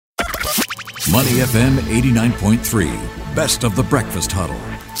Money FM 89.3, best of the breakfast huddle.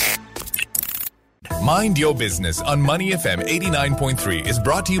 Mind Your Business on Money FM 89.3 is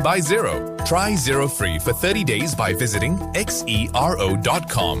brought to you by Xero. Try Xero free for 30 days by visiting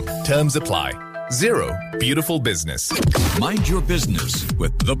xero.com. Terms apply. Xero, beautiful business. Mind your business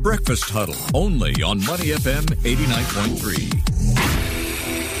with the breakfast huddle, only on Money FM 89.3.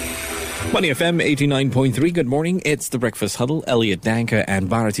 Money FM 89.3. Good morning. It's the Breakfast Huddle. Elliot Danker and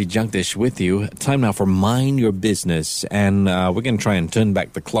Bharati Jagdish with you. Time now for Mind Your Business. And we're going to try and turn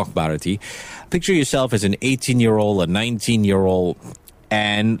back the clock, Bharati. Picture yourself as an 18-year-old, a 19-year-old.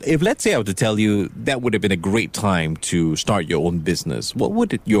 And if, let's say, I were to tell you that would have been a great time to start your own business, what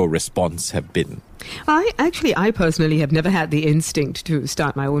would your response have been? I personally have never had the instinct to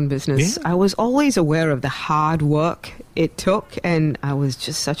start my own business. Yeah. I was always aware of the hard work it took, and I was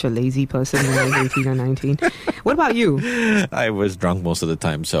just such a lazy person when I was 18 or 19. What about you? I was drunk most of the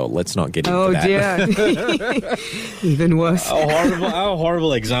time, so let's not get into that. Oh, dear. Even worse. A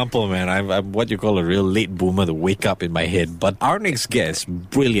horrible example, man. I'm what you call a real late boomer to wake up in my head. But our next guest,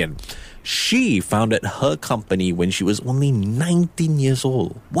 brilliant. She founded her company when she was only 19 years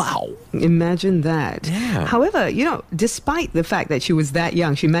old. Wow. Imagine that. Yeah. However, despite the fact that she was that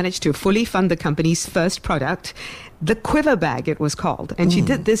young, she managed to fully fund the company's first product, the Quiver Bag, it was called. And she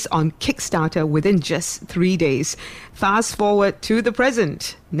did this on Kickstarter within just 3 days. Fast forward to the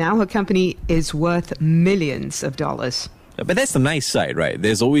present. Now her company is worth millions of dollars. But that's the nice side, right?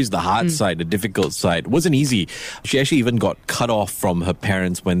 There's always the hard side, the difficult side. It wasn't easy. She actually even got cut off from her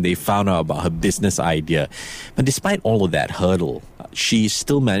parents when they found out about her business idea. But despite all of that hurdle, she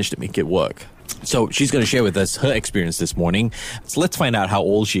still managed to make it work. So she's going to share with us her experience this morning. So let's find out how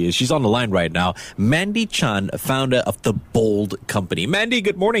old she is. She's on the line right now. Mandy Chan, founder of The Bold Company. Mandy,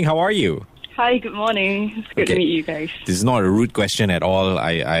 good morning. How are you? Hi, good morning. It's good to meet you guys. This is not a rude question at all.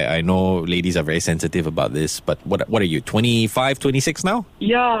 I know ladies are very sensitive about this, but what are you, 25, 26 now?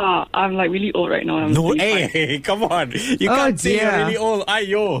 Yeah, I'm like really old right now. I'm 25. Hey, come on. You can't say you're really old.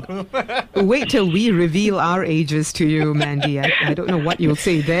 Aiyo. Wait till we reveal our ages to you, Mandy. I don't know what you'll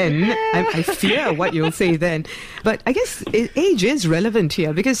say then. I fear what you'll say then. But I guess age is relevant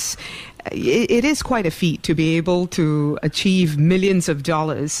here because it is quite a feat to be able to achieve millions of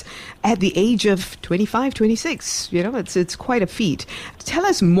dollars at the age of 25, 26. It's quite a feat. Tell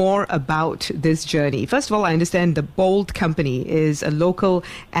us more about this journey. First of all, I understand the Bold Company is a local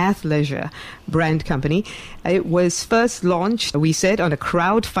athleisure brand company. It was first launched, we said, on a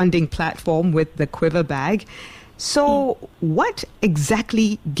crowdfunding platform with the Quiver Bag. So what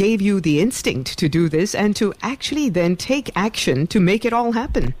exactly gave you the instinct to do this and to actually then take action to make it all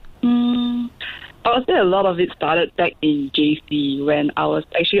happen? I would say a lot of it started back in JC when I was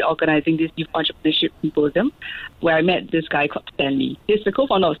actually organizing this youth entrepreneurship symposium where I met this guy called Stanley. He's the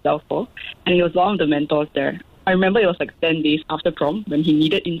co-founder of Self4 and he was one of the mentors there. I remember it was like 10 days after prom when he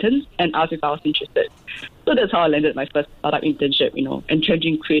needed interns and asked if I was interested. So that's how I landed my first startup internship,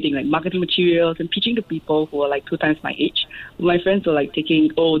 entrenching, creating like marketing materials and pitching to people who were like 2 times my age. My friends were like taking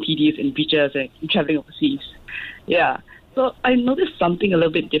OOTDs and beaches and traveling overseas. Yeah. So I noticed something a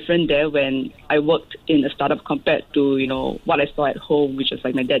little bit different there when I worked in a startup compared to, what I saw at home, which was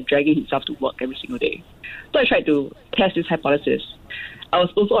like my dad dragging himself to work every single day. So I tried to test this hypothesis. I was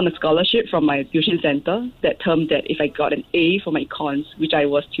also on a scholarship from my tuition center that termed that if I got an A for my econs, which I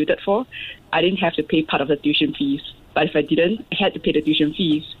was tutored for, I didn't have to pay part of the tuition fees. But if I didn't, I had to pay the tuition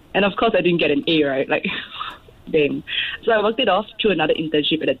fees. And of course, I didn't get an A, right? Damn. So I worked it off through another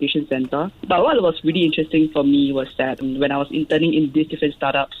internship at a tuition center. But what was really interesting for me was that when I was interning in these different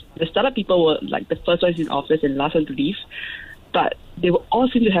startups, the startup people were like the first ones in office and last one to leave. But they would all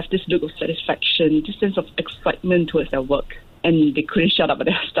seem to have this look of satisfaction, this sense of excitement towards their work. And they couldn't shut up at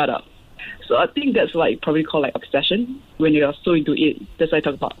their startup. So I think that's probably called obsession. When you're so into it, that's what I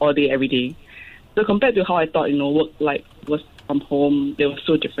talk about all day, every day. So compared to how I thought, work was from home, they were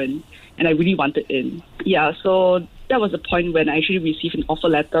so different. And I really wanted in. Yeah, so that was the point when I actually received an offer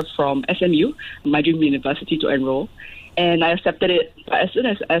letter from SMU, my dream university, to enroll. And I accepted it. But as soon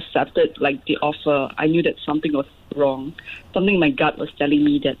as I accepted the offer, I knew that something was wrong. Something in my gut was telling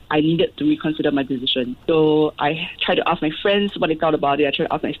me that I needed to reconsider my decision. So I tried to ask my friends what they thought about it. I tried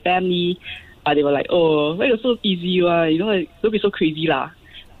to ask my family. They were like, oh, why you're so easy? Don't be so crazy lah.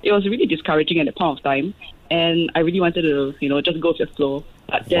 It was really discouraging at that point of time. And I really wanted to, just go with the flow.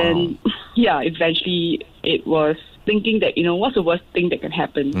 But then, eventually it was thinking that, what's the worst thing that can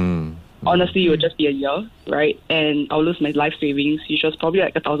happen? Honestly, it would just be a year, right? And I'll lose my life savings, which was probably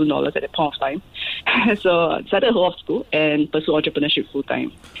 $1,000 at that point of time. So I decided to go off school and pursue entrepreneurship full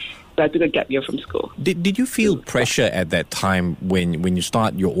time. So I took a gap year from school. Did you feel pressure at that time when you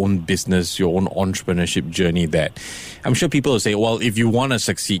start your own business, your own entrepreneurship journey, that I'm sure people will say, well, if you want to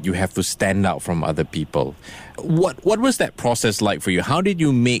succeed, you have to stand out from other people. What was that process like for you? How did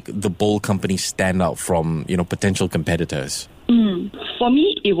you make the Bowl company stand out from, potential competitors? For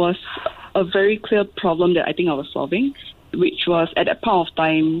me, it was a very clear problem that I think I was solving, which was at that point of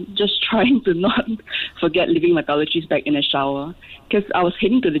time just trying to not forget leaving my toiletries bag in the shower, because I was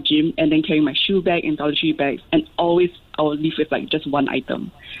heading to the gym and then carrying my shoe bag and toiletry bags, and always I would leave with just one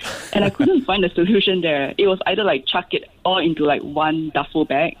item, and I couldn't find a solution there. It was either chuck it all into one duffel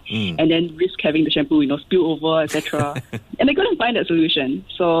bag and then risk having the shampoo spill over, etc. And I couldn't find that solution.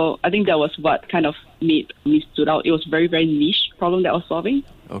 So I think that was what kind of made me stood out. It was very, very niche problem that I was solving.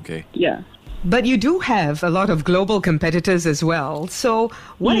 Okay. Yeah. But you do have a lot of global competitors as well. So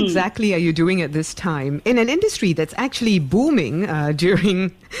what exactly are you doing at this time in an industry that's actually booming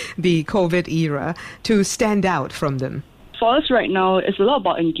during the COVID era to stand out from them? For us right now, it's a lot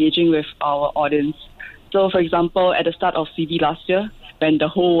about engaging with our audience. So, for example, at the start of CB last year, when the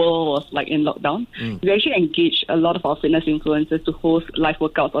whole world was in lockdown, we actually engaged a lot of our fitness influencers to host live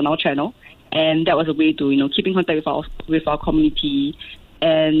workouts on our channel. And that was a way to, keep in contact with our community.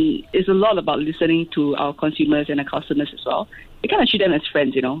 And it's a lot about listening to our consumers and our customers as well. We kind of treat them as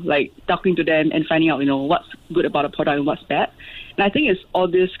friends, talking to them and finding out, what's good about a product and what's bad. And I think it's all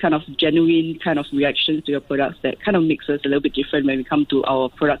this kind of genuine kind of reactions to your products that kind of makes us a little bit different when we come to our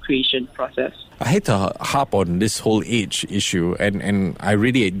product creation process. I hate to harp on this whole age issue, and I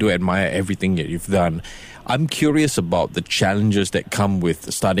really do admire everything that you've done. I'm curious about the challenges that come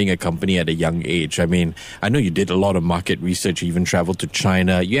with starting a company at a young age. I mean, I know you did a lot of market research, you even traveled to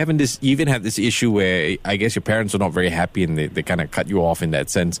China. You even had this issue where I guess your parents were not very happy and they kind of cut you off in that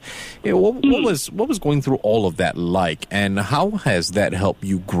sense. What was going through all of that like, and how has that helped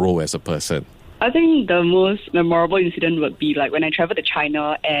you grow as a person? I think the most memorable incident would be when I traveled to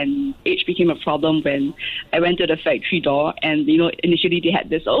China and age became a problem when I went to the factory door and, initially they had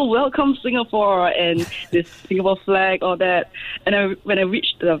this, welcome Singapore, and this Singapore flag, all that. And when I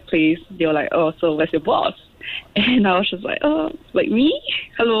reached the place, they were like, so where's your boss? And I was just like me?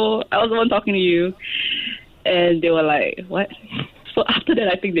 Hello, I was the one talking to you. And they were like, what? So after that,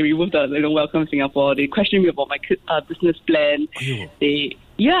 I think they removed the welcome Singapore. They questioned me about my business plan.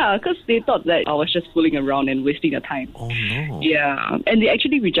 Because they thought that I was just fooling around and wasting their time. Oh, no. Yeah. And they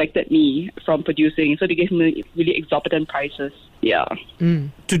actually rejected me from producing. So they gave me really exorbitant prices. Yeah.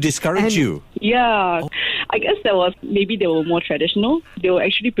 To discourage you? Yeah. I guess maybe they were more traditional. They were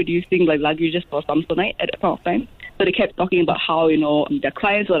actually producing luggages for Samsonite at that point of time. So they kept talking about how, their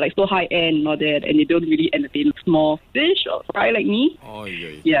clients were so high-end and all that, and they don't really entertain small fish or fry like me. Oh,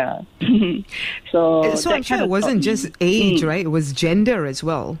 yeah. So I'm sure it wasn't just age, right? It was gender as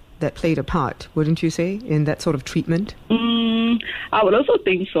well that played a part, wouldn't you say, in that sort of treatment? I would also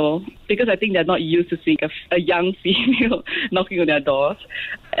think so, because I think they're not used to seeing a young female knocking on their doors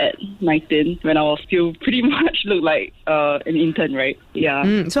at 19, when I was still pretty much look like an intern, right?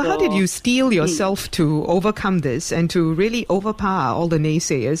 Yeah. So how did you steel yourself to overcome this and to really overpower all the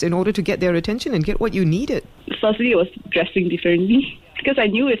naysayers in order to get their attention and get what you needed? Firstly, it was dressing differently. Because I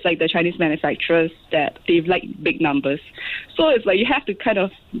knew it's the Chinese manufacturers that they like big numbers. So it's you have to kind of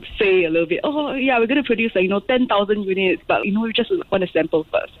say a little bit, we're going to produce 10,000 units, but we just want to sample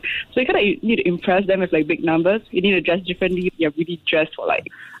first. So you kind of need to impress them with big numbers. You need to dress differently. You're really dressed for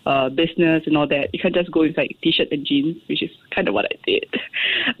business and all that. You can't just go in t-shirt and jeans, which is kind of what I did.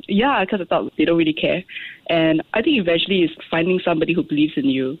 Yeah, because I thought they don't really care. And I think eventually it's finding somebody who believes in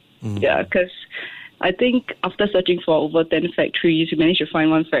you. Yeah, because I think after searching for over 10 factories, we managed to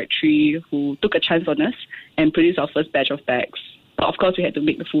find one factory who took a chance on us and produced our first batch of bags. But of course, we had to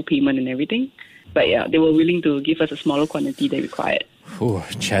make the full payment and everything. But yeah, they were willing to give us a smaller quantity than required. Oh,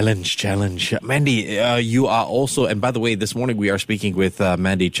 challenge. Mandy, you are also, and by the way, this morning we are speaking with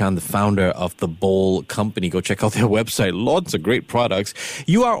Mandy Chan, the founder of the Bowl company. Go check out their website. Lots of great products.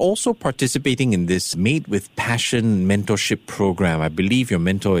 You are also participating in this Made with Passion mentorship program. I believe your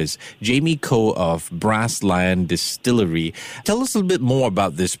mentor is Jamie Koh of Brass Lion Distillery. Tell us a little bit more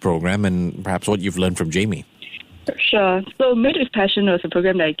about this program and perhaps what you've learned from Jamie. Sure. So Made with Passion was a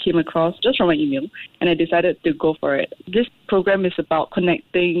program that I came across just from my email, and I decided to go for it. This program is about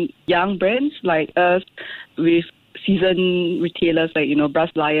connecting young brands like us with seasoned retailers like, Brass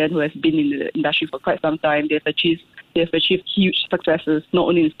Lion, who has been in the industry for quite some time. They've achieved huge successes, not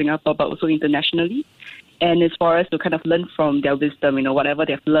only in Singapore, but also internationally. And it's for us to kind of learn from their wisdom, whatever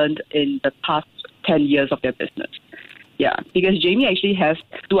they've learned in the past 10 years of their business. Yeah, because Jamie actually has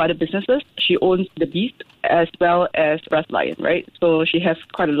 2 other businesses. She owns The Beast as well as Brass Lion, right? So she has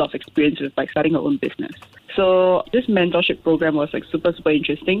quite a lot of experience with like starting her own business. So this mentorship program was like super, super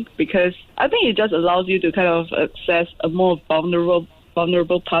interesting because I think it just allows you to kind of access a more vulnerable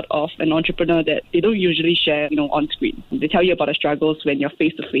part of an entrepreneur that they don't usually share, on screen. They tell you about the struggles when you're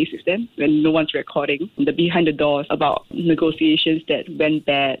face to face with them, when no one's recording, the behind the doors about negotiations that went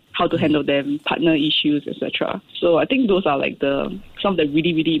bad, how to handle them, partner issues, etc. So I think those are like some of the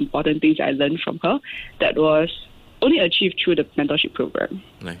really, really important things I learned from her that was only achieved through the mentorship program.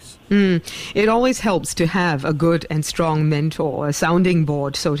 Nice. It always helps to have a good and strong mentor, a sounding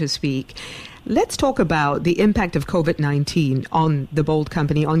board, so to speak. Let's talk about the impact of COVID-19 on the Bold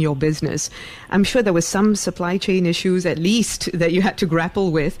Company, on your business. I'm sure there were some supply chain issues, at least, that you had to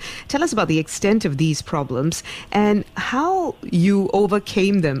grapple with. Tell us about the extent of these problems and how you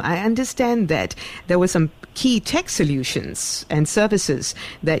overcame them. I understand that there were some key tech solutions and services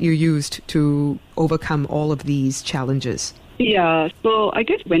that you used to overcome all of these challenges. Yeah, so I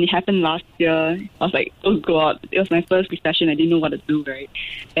guess when it happened last year, I was like, oh God, it was my first recession. I didn't know what to do, right?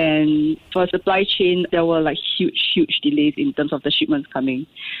 And for supply chain, there were like huge delays in terms of the shipments coming.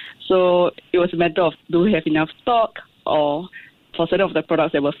 So it was a matter of, do we have enough stock, or for certain of the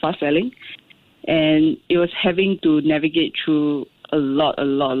products that were fast selling? And it was having to navigate through a lot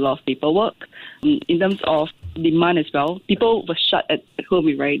of paperwork. In terms of demand as well, people were shut at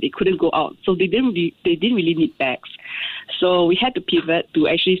home, right? They couldn't go out, so they didn't really need bags. So we had to pivot to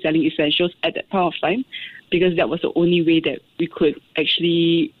actually selling essentials at that point of time, because that was the only way that we could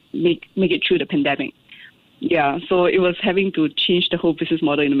actually make it through the pandemic. Yeah, so it was having to change the whole business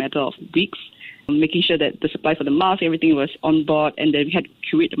model in a matter of weeks, making sure that the supply for the mask, everything was on board, and then we had to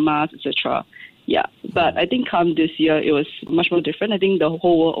curate the mask, etc. Yeah, but I think come this year, it was much more different. I think the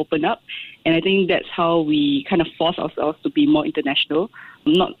whole world opened up, and I think that's how we kind of forced ourselves to be more international,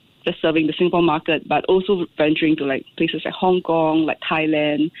 not just serving the Singapore market, but also venturing to like places like Hong Kong, like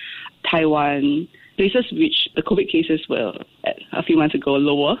Thailand, Taiwan, places which the COVID cases were at a few months ago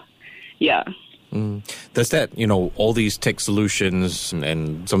lower. Yeah. Does that, all these tech solutions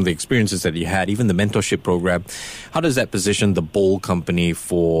and some of the experiences that you had, even the mentorship program, how does that position the Bold Company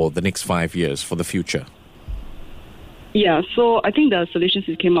for the next 5 years, for the future? Yeah, so I think the solutions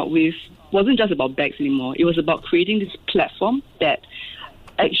we came up with wasn't just about bags anymore. It was about creating this platform that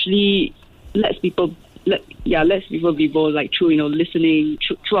actually lets people be bold, like through, listening,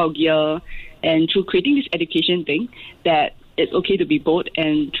 through our gear, and through creating this education thing that it's okay to be bold,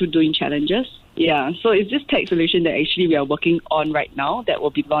 and through doing challenges. Yeah, so it's this tech solution that actually we are working on right now that will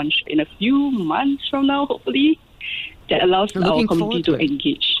be launched in a few months from now, hopefully, that allows our community to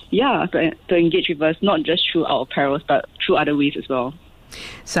engage. Yeah, to engage with us, not just through our apparels, but through other ways as well.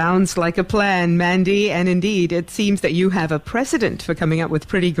 Sounds like a plan, Mandy. And indeed, it seems that you have a precedent for coming up with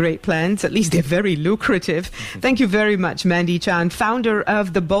pretty great plans. At least they're very lucrative. Thank you very much, Mandy Chan, founder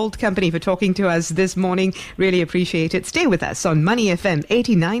of The Bold Company, for talking to us this morning. Really appreciate it. Stay with us on Money FM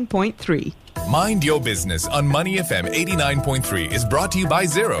 89.3. Mind Your Business on Money FM 89.3 is brought to you by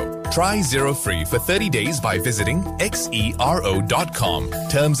Xero. Try Xero free for 30 days by visiting xero.com.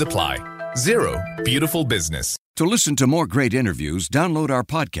 Terms apply. Xero, beautiful business. To listen to more great interviews, download our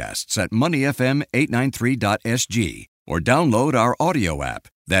podcasts at moneyfm893.sg or download our audio app.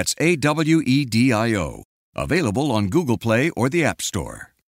 That's AWEDIO. Available on Google Play or the App Store.